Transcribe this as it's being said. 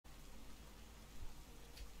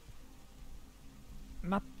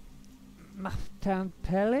Tann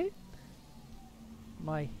Pelen?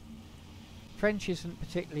 My French isn't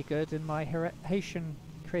particularly good, and my Haitian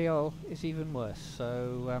Creole is even worse,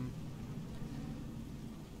 so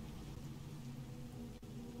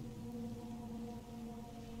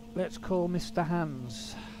let's call Mr.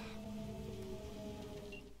 Hans.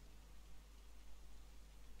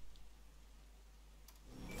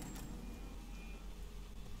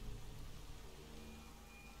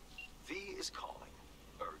 V is calling,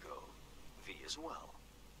 ergo V as well.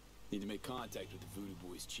 Need to make contact with the Voodoo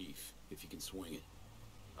Boys chief, if you can swing it.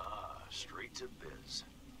 Ah, straight to biz.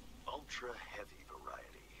 Ultra heavy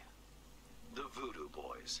variety. The Voodoo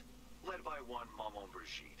Boys, led by one Maman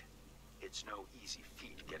Brigitte. It's no easy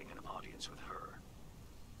feat getting an audience with her.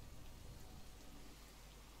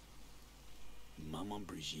 Maman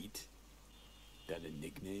Brigitte? That a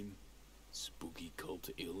nickname? Spooky cult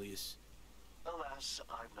alias? Alas,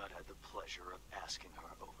 I've not had the pleasure of asking her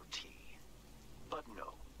over tea. But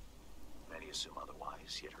no. Many assume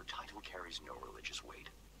otherwise, yet her title carries no religious weight.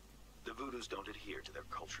 The Voodoos don't adhere to their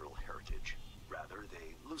cultural heritage. Rather,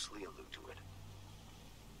 they loosely allude to it.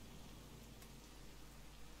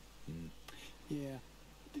 Yeah,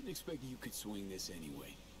 didn't expect you could swing this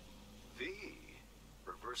anyway. V,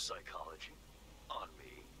 reverse psychology, on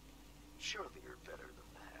me. Surely you're better than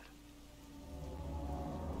that.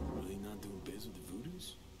 Really not doing biz with the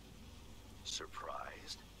Voodoos?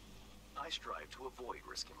 Surprised? I strive to avoid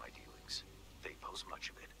risking my dealings. They pose much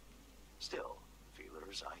of it. Still,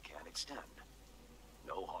 feelers I can extend.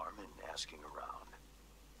 No harm in asking around.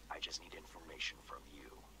 I just need information from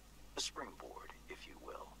you. A springboard, if you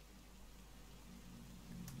will.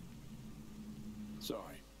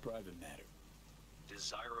 Sorry, private matter.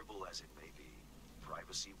 Desirable as it may be,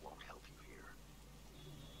 privacy won't help you here.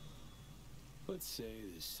 Let's say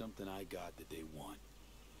there's something I got that they want.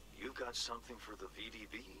 You've got something for the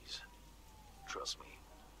VDBs. Trust me,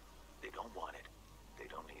 they don't want it. They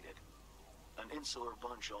don't need it. An insular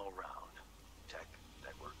bunch all round. Tech,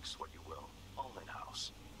 networks, what you will, all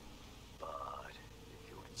in-house. But if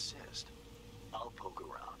you insist, I'll poke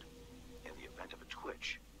around. In the event of a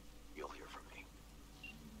twitch, you'll hear from me.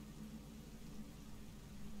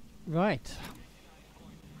 Right.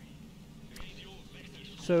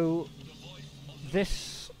 So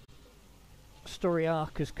this story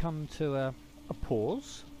arc has come to a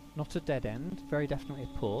pause, not a dead end, very definitely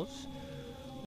a pause.